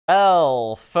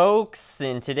Well, folks,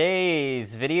 in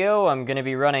today's video, I'm going to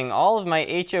be running all of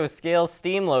my HO scale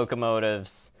steam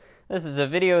locomotives. This is a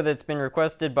video that's been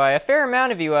requested by a fair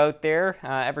amount of you out there,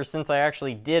 ever since I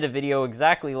actually did a video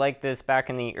exactly like this back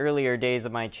in the earlier days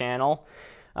of my channel.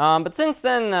 But since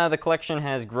then, the collection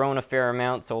has grown a fair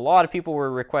amount, so a lot of people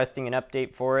were requesting an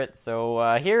update for it,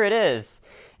 so here it is.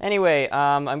 Anyway,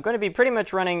 I'm going to be pretty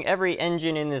much running every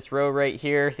engine in this row right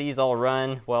here. These all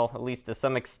run, well, at least to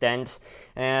some extent.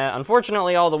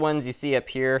 Unfortunately, all the ones you see up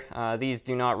here, these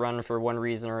do not run for one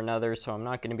reason or another, so I'm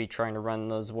not going to be trying to run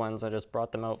those ones. I just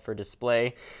brought them out for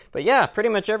display. But yeah, pretty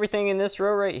much everything in this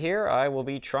row right here, I will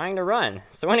be trying to run.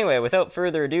 So anyway, without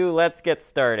further ado, let's get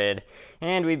started.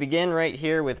 And we begin right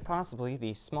here with possibly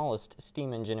the smallest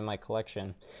steam engine in my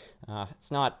collection.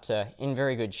 It's not in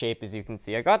very good shape, as you can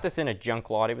see. I got this in a junk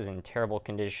lot. It was in terrible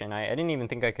condition. I didn't even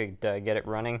think I could get it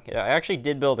running. I actually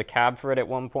did build a cab for it at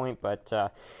one point, but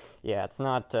yeah, it's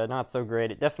not so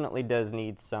great. It definitely does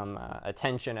need some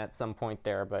attention at some point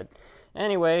there. But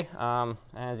anyway,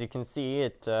 as you can see,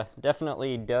 it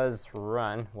definitely does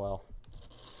run. Well,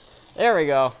 there we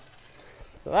go.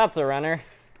 So that's a runner.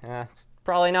 It's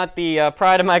probably not the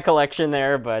pride of my collection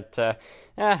there, but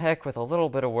heck, with a little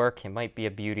bit of work, it might be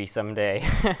a beauty someday.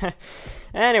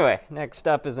 Anyway, next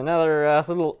up is another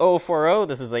little 040.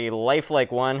 This is a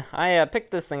lifelike one. I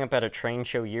picked this thing up at a train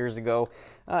show years ago.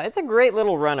 It's a great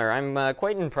little runner. I'm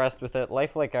quite impressed with it.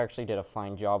 Lifelike actually did a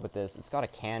fine job with this. It's got a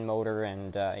can motor,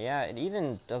 and yeah, it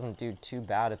even doesn't do too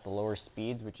bad at the lower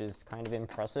speeds, which is kind of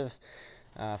impressive.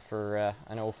 For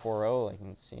an 040, like you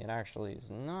can see, it actually is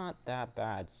not that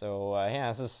bad. So yeah,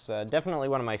 this is definitely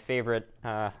one of my favorite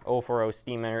 040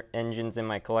 steam engines in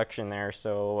my collection there.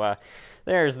 So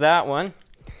there's that one.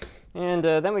 And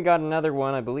then we got another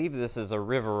one. I believe this is a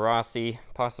Rivarossi,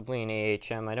 possibly an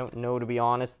AHM. I don't know, to be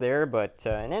honest there, but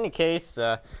in any case,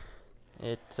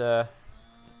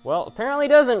 well, apparently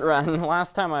doesn't run.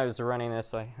 Last time I was running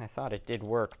this, I thought it did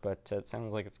work, but it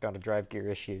sounds like it's got a drive gear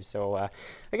issue. So I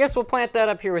guess we'll plant that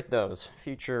up here with those.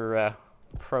 Future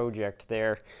project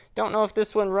there. Don't know if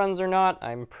this one runs or not.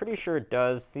 I'm pretty sure it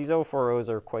does. These 040s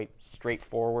are quite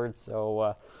straightforward,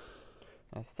 so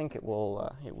I think it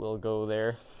will go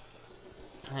there.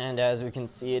 And as we can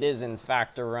see, it is in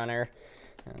fact a runner.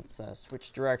 Let's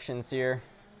switch directions here.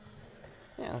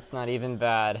 Yeah, that's not even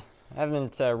bad. I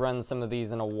haven't run some of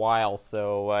these in a while,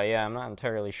 so yeah, I'm not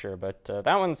entirely sure, but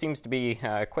that one seems to be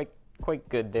quite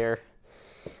good there.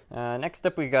 Next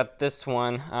up, we got this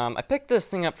one. I picked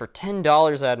this thing up for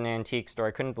 $10 at an antique store.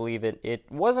 I couldn't believe it. It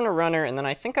wasn't a runner, and then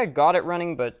I think I got it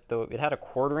running, but though it had a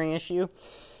quartering issue.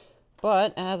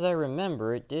 But as I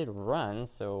remember, it did run,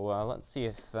 so let's see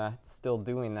if it's still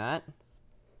doing that.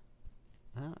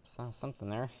 I saw something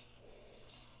there.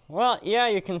 Well, yeah,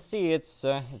 you can see it's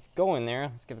going there.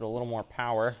 Let's give it a little more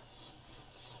power.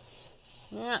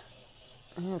 Yeah,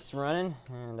 it's running.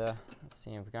 And let's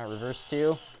see if we got reverse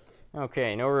too.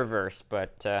 Okay, no reverse,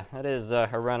 but that is a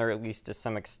runner, at least to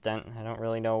some extent. I don't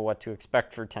really know what to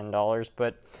expect for $10,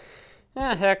 but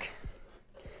heck.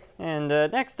 And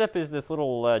next up is this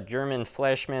little German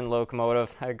Flashman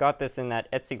locomotive. I got this in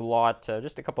that Etsy lot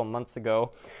just a couple months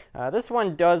ago. This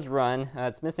one does run.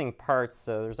 It's missing parts,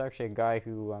 so there's actually a guy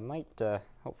who might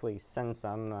hopefully send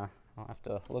some. I'll have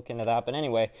to look into that. But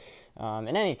anyway,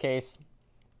 in any case,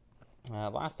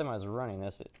 last time I was running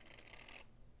this, it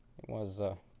was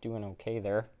doing okay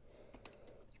there.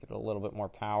 Let's give it a little bit more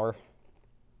power.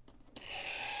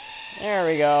 There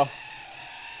we go.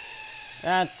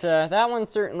 That one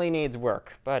certainly needs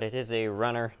work, but it is a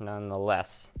runner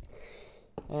nonetheless.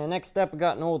 And next up, we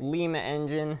got an old Lima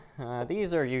engine.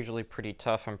 These are usually pretty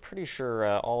tough. I'm pretty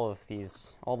sure all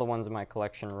the ones in my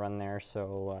collection run there.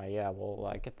 So yeah,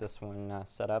 we'll get this one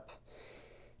set up.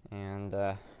 And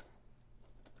yeah,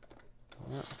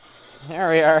 there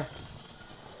we are.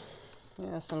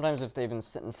 Yeah, sometimes if they've been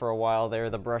sitting for a while there,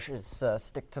 the brushes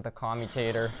stick to the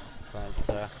commutator.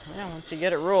 But yeah, once you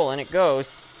get it rolling, it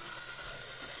goes.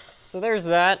 So there's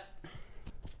that.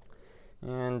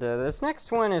 And this next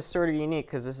one is sort of unique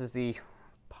because this is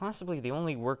possibly the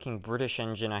only working British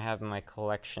engine I have in my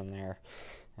collection there.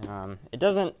 It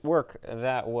doesn't work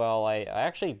that well. I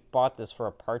actually bought this for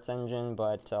a parts engine,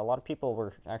 but a lot of people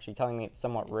were actually telling me it's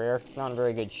somewhat rare. It's not in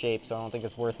very good shape, so I don't think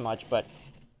it's worth much, but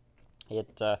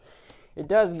it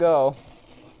does go.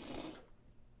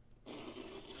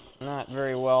 Not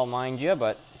very well, mind you,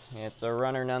 but it's a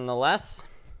runner nonetheless.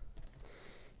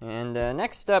 And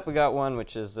next up, we got one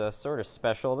which is sort of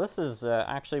special. This is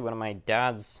actually one of my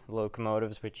dad's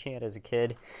locomotives, which he had as a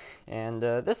kid. And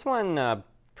this one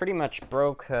pretty much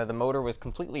broke. The motor was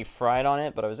completely fried on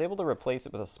it, but I was able to replace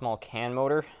it with a small can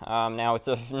motor. Now, it's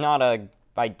not a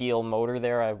ideal motor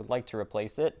there. I would like to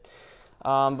replace it.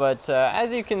 But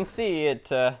as you can see, it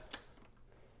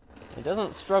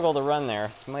doesn't struggle to run there.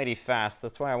 It's mighty fast.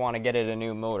 That's why I want to get it a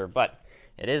new motor. But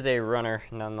it is a runner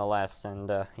nonetheless,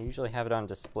 and I usually have it on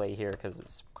display here because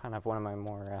it's kind of one of my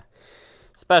more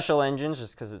special engines,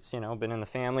 just because it's, you know, been in the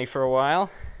family for a while.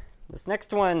 This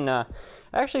next one, I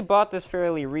actually bought this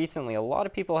fairly recently. A lot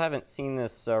of people haven't seen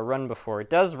this run before. It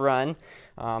does run.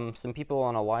 Some people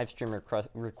on a live stream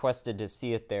requested to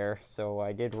see it there, so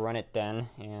I did run it then.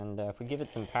 And if we give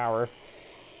it some power,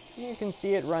 you can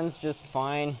see it runs just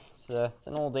fine. It's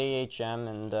an old AHM,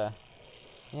 and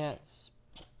yeah,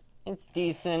 it's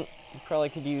decent. You probably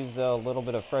could use a little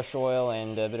bit of fresh oil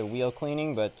and a bit of wheel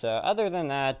cleaning, but other than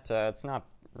that, it's not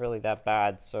really that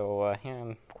bad. So yeah,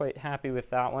 I'm quite happy with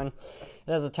that one.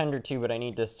 It has a tender too, but I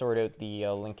need to sort out the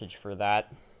linkage for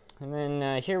that. And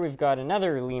then here we've got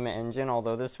another Lima engine,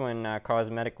 although this one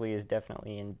cosmetically is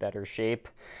definitely in better shape.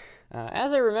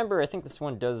 As I remember, I think this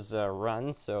one does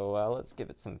run, so let's give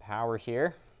it some power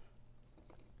here.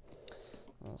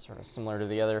 Sort of similar to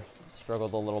the other,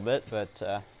 struggled a little bit, but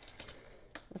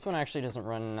this one actually doesn't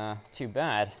run too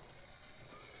bad.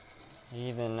 It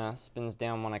even spins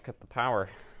down when I cut the power.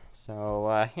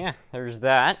 So yeah, there's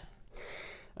that.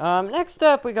 Next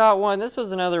up, we got one. This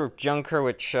was another junker,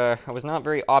 which I was not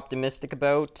very optimistic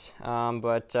about,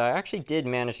 but I actually did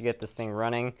manage to get this thing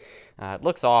running. It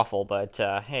looks awful, but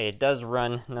hey, it does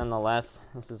run nonetheless.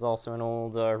 This is also an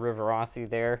old Rivarossi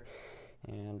there,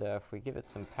 and if we give it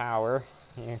some power,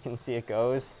 you can see it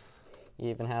goes. It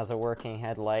even has a working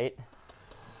headlight.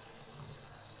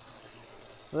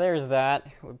 So there's that.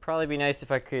 It would probably be nice if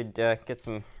I could get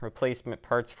some replacement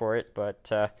parts for it, but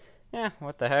yeah,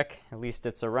 what the heck, at least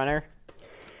it's a runner.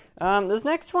 This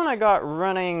next one I got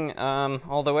running,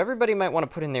 although everybody might want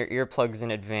to put in their earplugs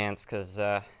in advance, because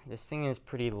this thing is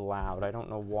pretty loud. I don't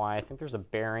know why. I think there's a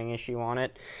bearing issue on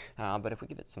it, but if we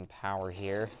give it some power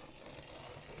here,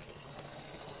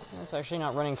 it's actually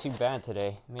not running too bad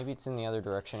today. Maybe it's in the other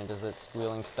direction. It does that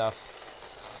squealing stuff.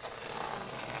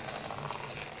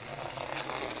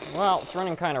 Well, it's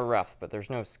running kind of rough, but there's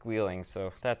no squealing,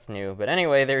 so that's new. But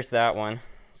anyway, there's that one.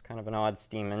 It's kind of an odd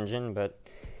steam engine, but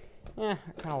yeah,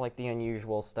 I kind of like the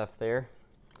unusual stuff there.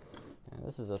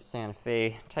 This is a Santa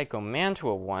Fe Tyco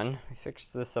Mantua one. We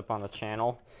fixed this up on the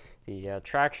channel. The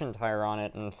traction tire on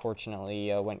it,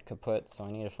 unfortunately, went kaput, so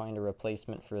I need to find a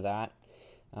replacement for that.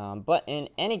 But in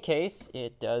any case,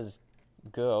 it does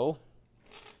go.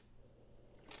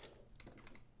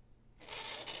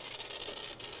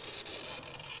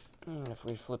 And if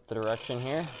we flip the direction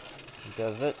here, it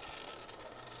does it.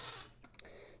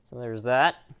 So there's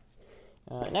that.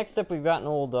 Next up, we've got an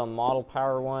old Model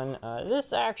Power one.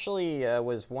 This actually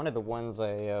was one of the ones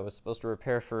I was supposed to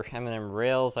repair for M&M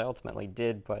Rails. I ultimately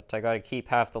did, but I got to keep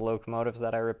half the locomotives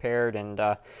that I repaired, and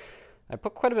I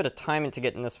put quite a bit of time into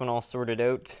getting this one all sorted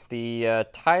out. The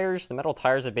tires, the metal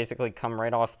tires, had basically come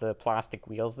right off the plastic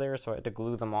wheels there, so I had to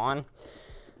glue them on.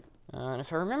 And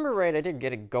if I remember right, I did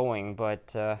get it going,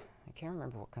 but I can't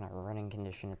remember what kind of running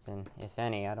condition it's in, if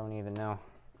any. I don't even know.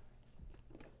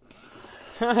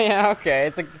 Yeah,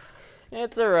 okay,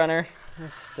 it's a runner.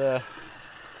 Just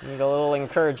need a little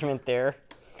encouragement there.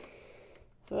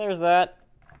 So there's that.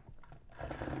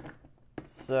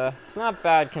 It's not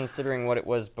bad considering what it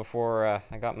was before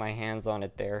I got my hands on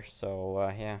it there.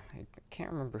 So yeah, I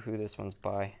can't remember who this one's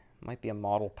by. Might be a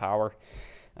Model Power.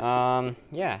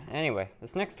 Yeah, anyway,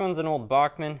 this next one's an old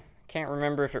Bachmann. Can't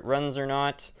remember if it runs or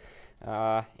not.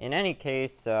 In any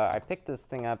case, I picked this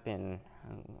thing up in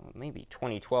maybe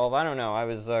 2012. I don't know. I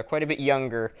was quite a bit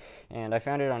younger, and I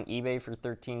found it on eBay for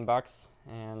 13 bucks.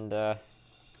 And oh,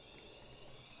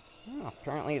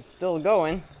 apparently it's still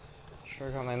going.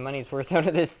 Sure got my money's worth out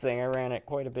of this thing. I ran it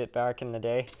quite a bit back in the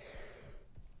day.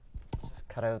 Just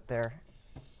cut out there.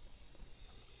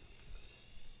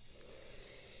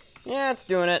 Yeah, it's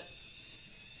doing it.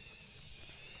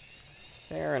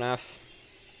 Fair enough.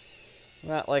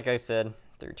 But like I said,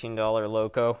 $13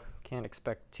 Loco. Can't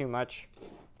expect too much.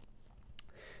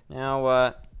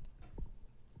 Now,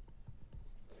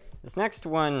 this next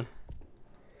one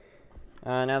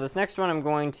I'm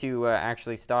going to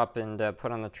actually stop and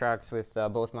put on the tracks with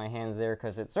both my hands there,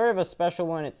 because it's sort of a special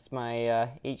one. It's my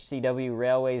HCW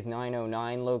Railways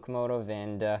 909 locomotive,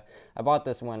 and I bought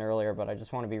this one earlier, but I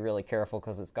just want to be really careful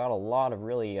because it's got a lot of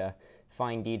really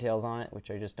fine details on it,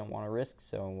 which I just don't want to risk.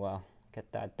 So get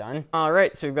that done.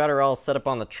 Alright, so we've got her all set up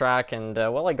on the track, and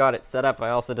while I got it set up,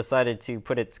 I also decided to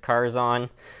put its cars on.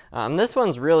 This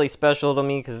one's really special to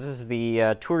me because this is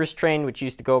the tourist train which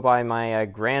used to go by my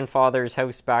grandfather's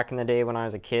house back in the day when I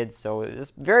was a kid, so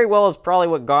this very well is probably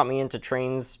what got me into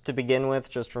trains to begin with,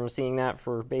 just from seeing that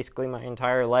for basically my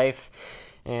entire life.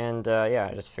 And yeah,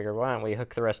 I just figured, why don't we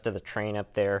hook the rest of the train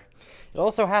up there. It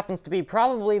also happens to be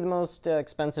probably the most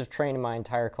expensive train in my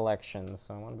entire collection,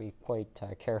 so I want to be quite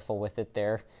careful with it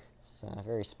there. It's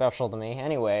very special to me.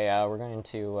 Anyway, we're going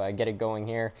to get it going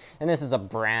here. And this is a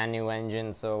brand new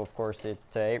engine, so of course it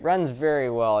runs very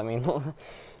well. I mean,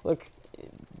 look,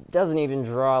 it doesn't even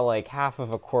draw like half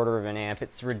of a quarter of an amp.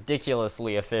 It's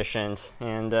ridiculously efficient,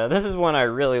 and this is one I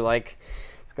really like.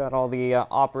 It's got all the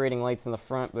operating lights in the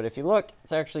front, but if you look,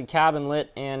 it's actually cabin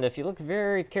lit, and if you look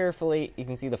very carefully, you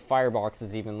can see the firebox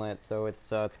is even lit, so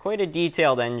it's quite a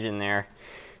detailed engine there.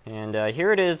 And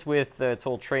here it is with its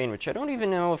whole train, which I don't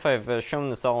even know if I've shown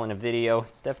this all in a video.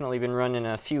 It's definitely been run in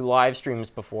a few live streams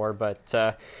before,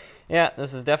 but yeah,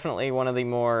 this is definitely one of the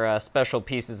more special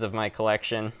pieces of my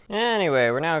collection. Anyway,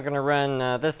 we're now going to run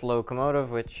this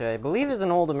locomotive, which I believe is an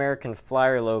old American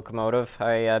Flyer locomotive.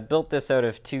 I built this out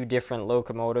of two different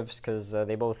locomotives because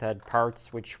they both had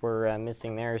parts which were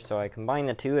missing there, so I combined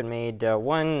the two and made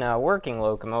one working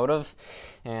locomotive.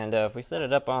 And if we set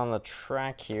it up on the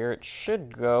track here, it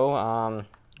should go.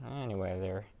 Anyway,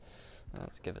 there.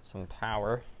 Let's give it some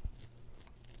power.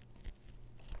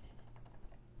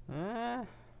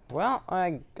 Well,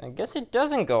 I guess it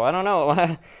doesn't go. I don't know.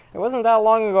 It wasn't that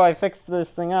long ago I fixed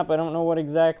this thing up. I don't know what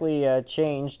exactly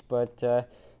changed, but I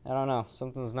don't know.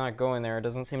 Something's not going there. It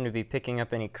doesn't seem to be picking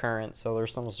up any current, so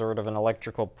there's some sort of an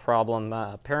electrical problem,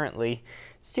 apparently.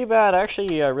 It's too bad. I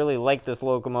actually really like this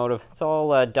locomotive. It's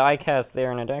all die-cast there,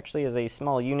 and it actually is a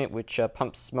small unit which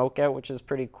pumps smoke out, which is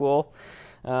pretty cool.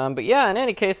 But yeah, in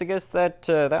any case, I guess that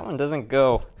one doesn't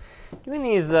go. Doing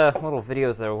these little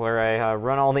videos, though, where I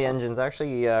run all the engines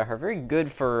actually are very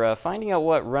good for finding out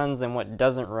what runs and what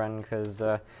doesn't run, because,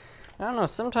 I don't know,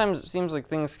 sometimes it seems like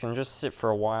things can just sit for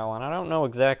a while, and I don't know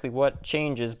exactly what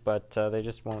changes, but they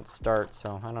just won't start,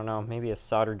 so I don't know, maybe a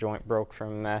solder joint broke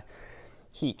from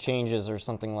heat changes or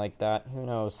something like that, who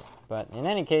knows. But in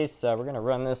any case, we're going to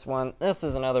run this one. This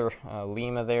is another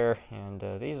Lima there, and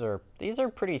these are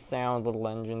pretty sound little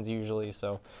engines usually,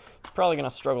 so it's probably going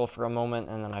to struggle for a moment,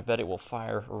 and then I bet it will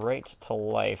fire right to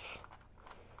life.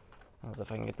 As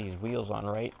if I can get these wheels on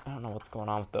right. I don't know what's going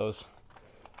on with those.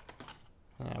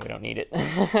 Yeah, we don't need it.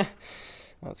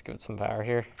 Let's give it some power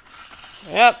here.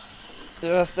 Yep,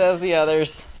 just as the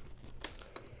others.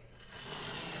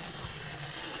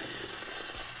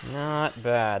 Not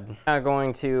bad. I'm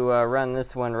going to run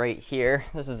this one right here.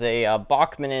 This is a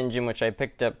Bachmann engine, which I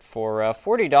picked up for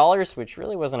 $40, which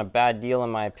really wasn't a bad deal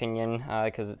in my opinion,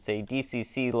 because it's a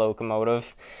DCC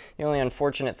locomotive. The only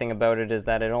unfortunate thing about it is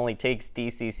that it only takes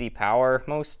DCC power.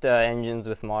 Most engines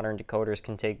with modern decoders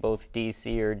can take both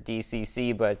DC or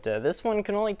DCC, but this one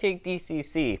can only take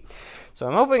DCC. So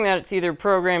I'm hoping that it's either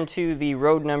programmed to the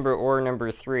road number or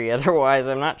number 3. Otherwise,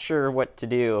 I'm not sure what to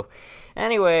do.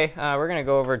 Anyway, we're going to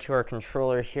go over to our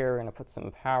controller here. We're going to put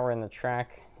some power in the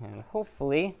track, and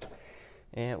hopefully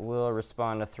it will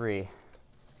respond to 3.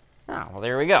 Oh, well,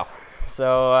 there we go.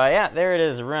 So, yeah, there it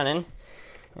is running.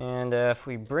 And if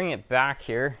we bring it back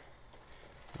here,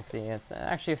 you can see it's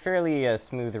actually a fairly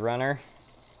smooth runner.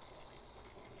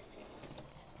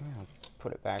 I'll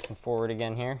put it back and forward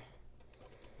again here.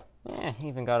 Yeah,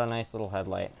 even got a nice little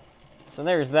headlight. So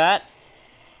there's that.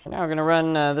 Now we're going to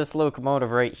run this locomotive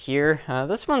right here.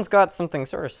 This one's got something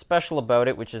sort of special about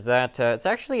it, which is that it's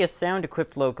actually a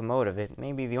sound-equipped locomotive. It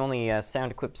may be the only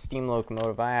sound-equipped steam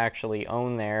locomotive I actually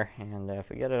own there. And if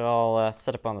we get it all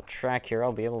set up on the track here,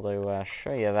 I'll be able to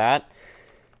show you that.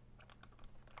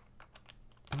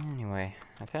 Anyway,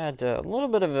 I've had a little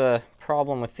bit of a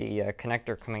problem with the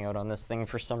connector coming out on this thing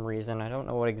for some reason. I don't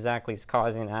know what exactly is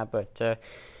causing that, but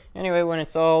anyway, when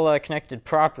it's all connected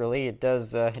properly, it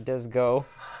does go.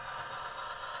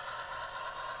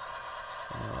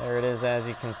 So there it is, as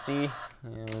you can see,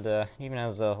 and even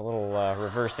has a little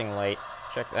reversing light.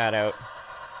 Check that out.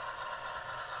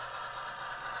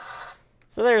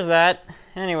 So there's that.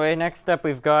 Anyway, next up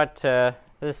we've got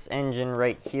this engine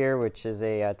right here, which is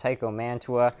a Tyco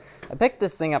Mantua. I picked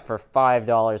this thing up for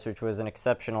 $5, which was an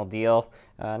exceptional deal.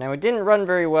 Now, it didn't run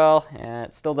very well, and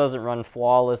it still doesn't run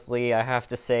flawlessly, I have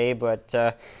to say, but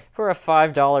for a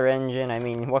 $5 engine, I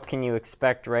mean, what can you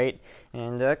expect, right?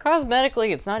 And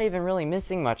cosmetically, it's not even really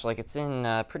missing much. Like, it's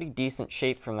in pretty decent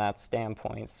shape from that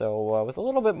standpoint. So with a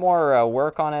little bit more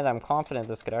work on it, I'm confident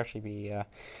this could actually be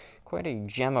quite a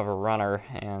gem of a runner,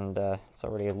 and it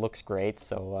already looks great,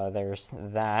 so there's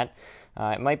that.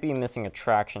 It might be missing a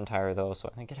traction tire though, so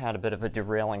I think it had a bit of a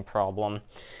derailing problem.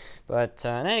 But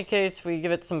in any case, if we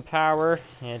give it some power,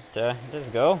 it does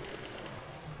go.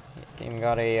 It's even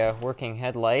got a working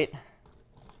headlight.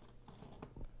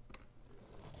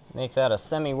 Make that a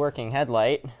semi-working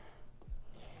headlight.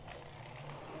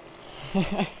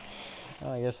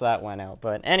 Well, I guess that went out,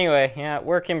 but anyway, yeah,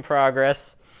 work in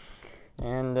progress.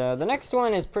 And the next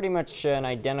one is pretty much an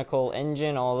identical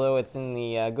engine, although it's in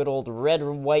the good old red,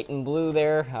 white, and blue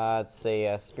there. It's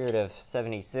a Spirit of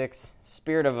 76,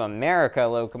 Spirit of America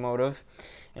locomotive.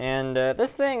 And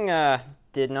this thing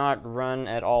did not run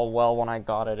at all well when I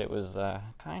got it. It was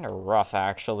kind of rough,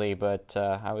 actually, but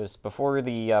before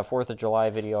the 4th of July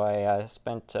video, I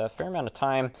spent a fair amount of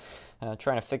time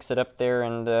trying to fix it up there,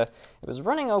 and it was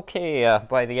running okay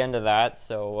by the end of that,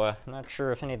 so I'm not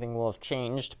sure if anything will have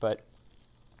changed, but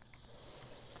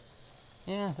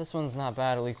yeah, this one's not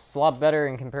bad. At least it's a lot better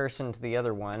in comparison to the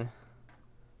other one.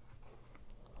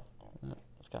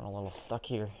 It's gotten a little stuck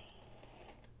here.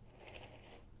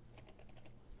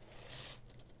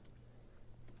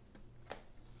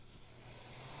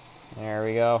 There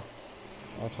we go.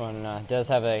 This one does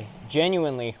have a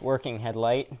genuinely working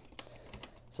headlight,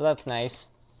 so that's nice.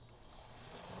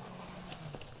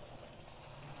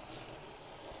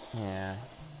 Yeah,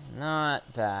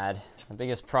 not bad. The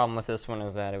biggest problem with this one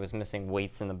is that it was missing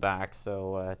weights in the back,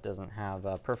 so it doesn't have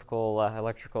perfect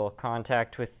electrical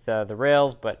contact with the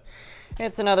rails, but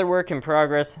it's another work in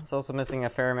progress. It's also missing a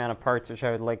fair amount of parts, which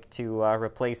I would like to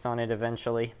replace on it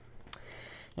eventually.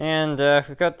 And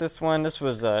we got this one. This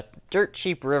was a dirt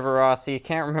cheap River Rossi.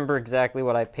 Can't remember exactly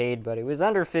what I paid, but it was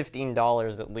under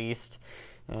 $15 at least.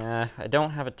 I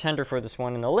don't have a tender for this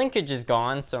one, and the linkage is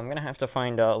gone, so I'm going to have to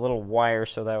find a little wire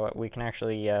so that we can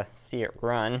actually see it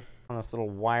run. On this little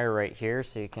wire right here,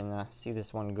 so you can see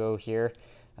this one go here.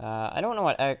 I don't know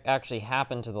what actually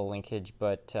happened to the linkage,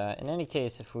 but in any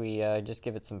case, if we just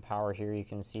give it some power here, you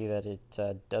can see that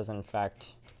it does in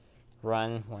fact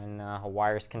run when a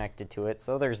wire is connected to it.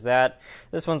 So there's that.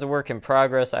 This one's a work in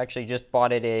progress. I actually just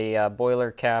bought it a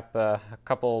boiler cap a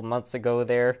couple months ago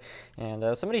there,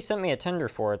 and somebody sent me a tender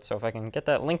for it, so if I can get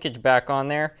that linkage back on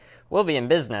there, we'll be in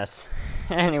business.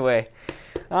 Anyway,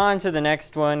 on to the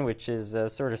next one, which is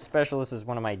sort of special. This is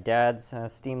one of my dad's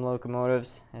steam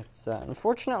locomotives. It's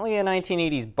unfortunately a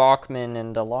 1980s Bachmann,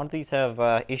 and a lot of these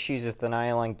have issues with the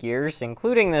nylon gears,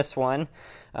 including this one.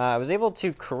 I was able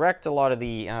to correct a lot of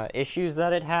the issues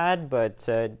that it had, but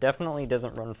definitely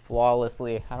doesn't run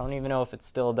flawlessly. I don't even know if it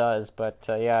still does, but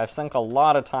yeah, I've sunk a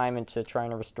lot of time into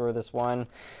trying to restore this one.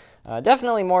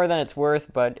 Definitely more than it's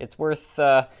worth, but it's worth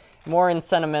more in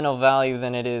sentimental value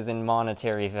than it is in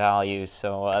monetary value,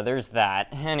 so there's that.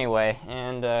 Anyway,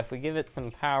 and if we give it some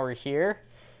power here,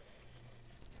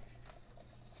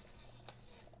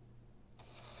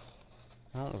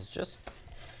 well, it was just,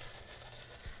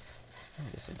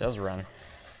 I guess it does run.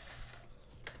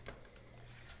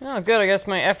 Oh, good. I guess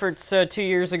my efforts 2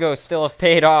 years ago still have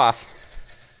paid off.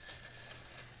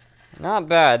 Not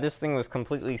bad. This thing was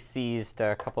completely seized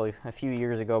a few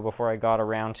years ago before I got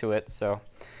around to it, so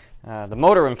the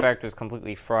motor, in fact, was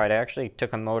completely fried. I actually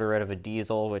took a motor out of a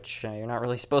diesel, which you're not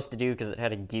really supposed to do because it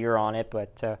had a gear on it,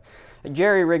 but I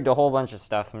jerry-rigged a whole bunch of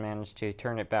stuff and managed to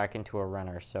turn it back into a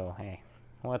runner, so hey,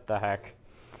 what the heck.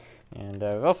 And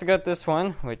we've also got this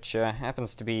one, which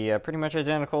happens to be pretty much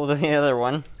identical to the other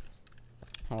one.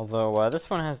 Although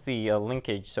this one has the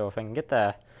linkage, so if I can get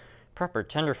the proper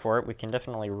tender for it, we can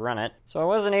definitely run it. So I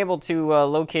wasn't able to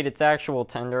locate its actual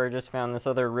tender. I just found this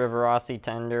other River Rossi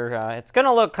tender. It's going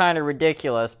to look kind of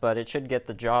ridiculous, but it should get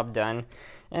the job done.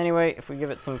 Anyway, if we give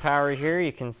it some power here,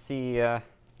 you can see it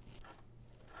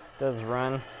does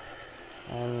run.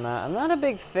 I'm not a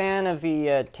big fan of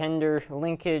the tender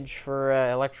linkage for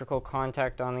electrical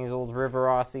contact on these old River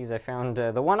Rossis. I found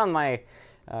the one on my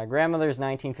grandmother's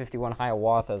 1951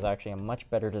 Hiawatha is actually a much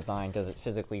better design because it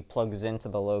physically plugs into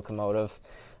the locomotive.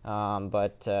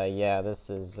 Yeah, this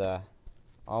has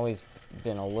always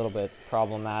been a little bit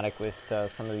problematic with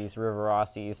some of these River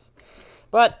Rossis.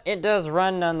 But it does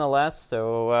run nonetheless,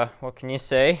 so what can you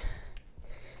say?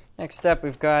 Next up,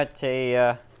 we've got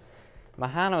a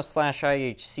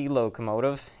Mahano/IHC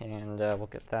locomotive, and we'll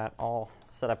get that all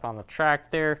set up on the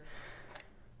track there,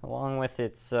 along with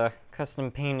its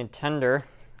custom painted tender.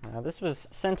 This was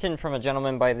sent in from a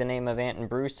gentleman by the name of Anton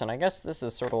Bruce, and I guess this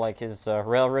is sort of like his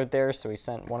railroad there, so he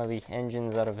sent one of the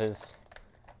engines out of his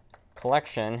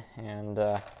collection, and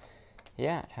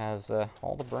yeah, it has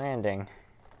all the branding.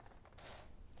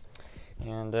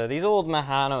 And these old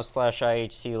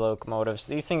Mahano/IHC locomotives,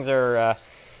 these things are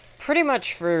pretty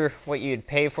much for what you'd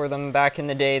pay for them back in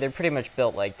the day. They're pretty much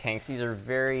built like tanks. These are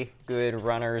very good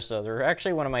runners. So they're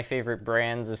actually one of my favorite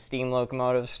brands of steam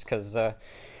locomotives because I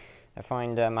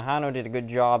find Mahano did a good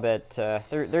job at.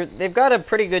 They've got a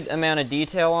pretty good amount of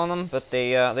detail on them, but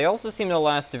they also seem to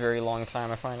last a very long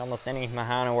time. I find almost any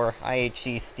Mahano or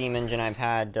IHC steam engine I've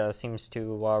had seems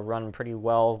to run pretty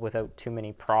well without too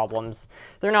many problems.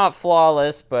 They're not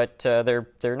flawless, but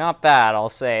they're not bad. I'll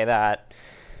say that.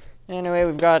 Anyway,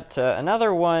 we've got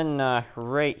another one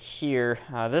right here.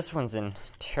 This one's in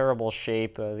terrible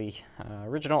shape. The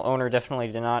original owner definitely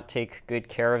did not take good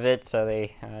care of it.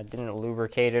 They didn't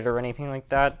lubricate it or anything like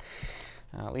that.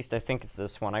 At least I think it's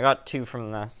this one. I got two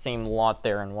from the same lot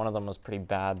there, and one of them was pretty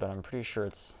bad, but I'm pretty sure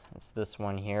it's this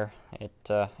one here. It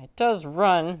does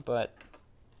run, but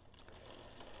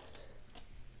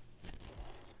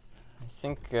I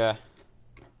think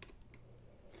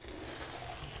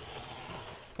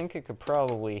it could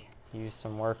probably use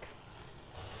some work.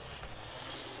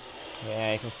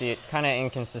 Yeah, you can see it kind of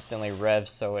inconsistently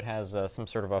revs, so it has some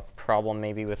sort of a problem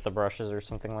maybe with the brushes or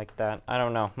something like that. I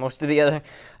don't know. Most of the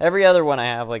every other one I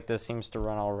have like this seems to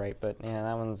run all right, but yeah,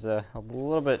 that one's a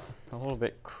little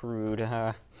bit crude.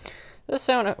 This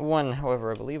one, however,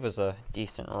 I believe was a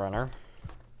decent runner.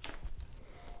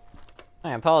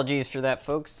 My apologies for that,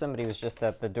 folks. Somebody was just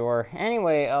at the door.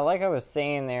 Anyway, like I was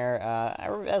saying there,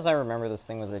 as I remember, this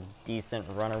thing was a decent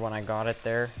runner when I got it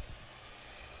there.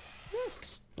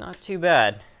 Just not too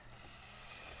bad.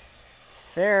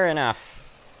 Fair enough.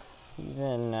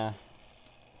 Even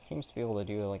seems to be able to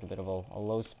do like a bit of a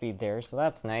low speed there, so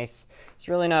that's nice. It's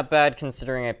really not bad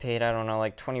considering I paid, I don't know,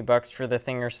 like 20 bucks for the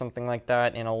thing or something like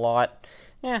that in a lot.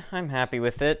 Yeah, I'm happy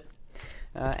with it.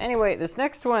 Anyway, this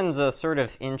next one's sort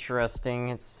of interesting.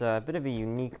 It's a bit of a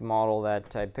unique model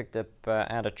that I picked up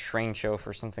at a train show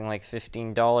for something like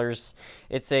 $15.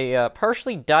 It's a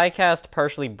partially die-cast,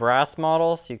 partially brass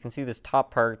model. So you can see this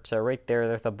top part right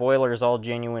there. The boiler is all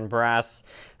genuine brass.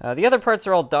 The other parts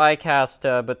are all die-cast,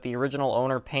 but the original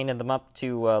owner painted them up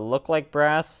to look like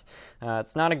brass.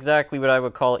 It's not exactly what I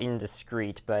would call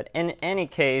indiscreet, but in any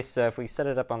case, if we set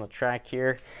it up on the track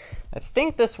here, I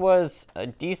think this was a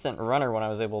decent runner when I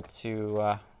was able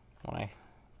to, when I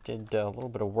did a little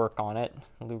bit of work on it,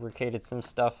 lubricated some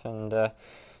stuff, and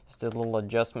just did little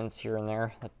adjustments here and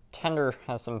there. The tender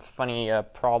has some funny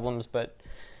problems, but,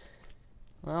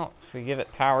 well, if we give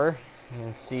it power, you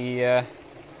can see it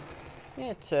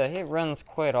runs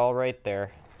quite all right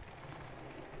there.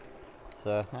 It's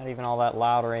not even all that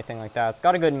loud or anything like that. It's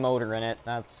got a good motor in it.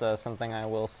 That's something I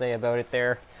will say about it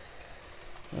there.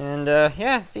 And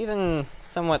yeah, it's even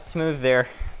somewhat smooth there.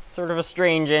 It's sort of a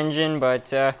strange engine, but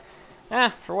for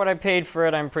what I paid for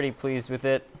it, I'm pretty pleased with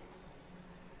it.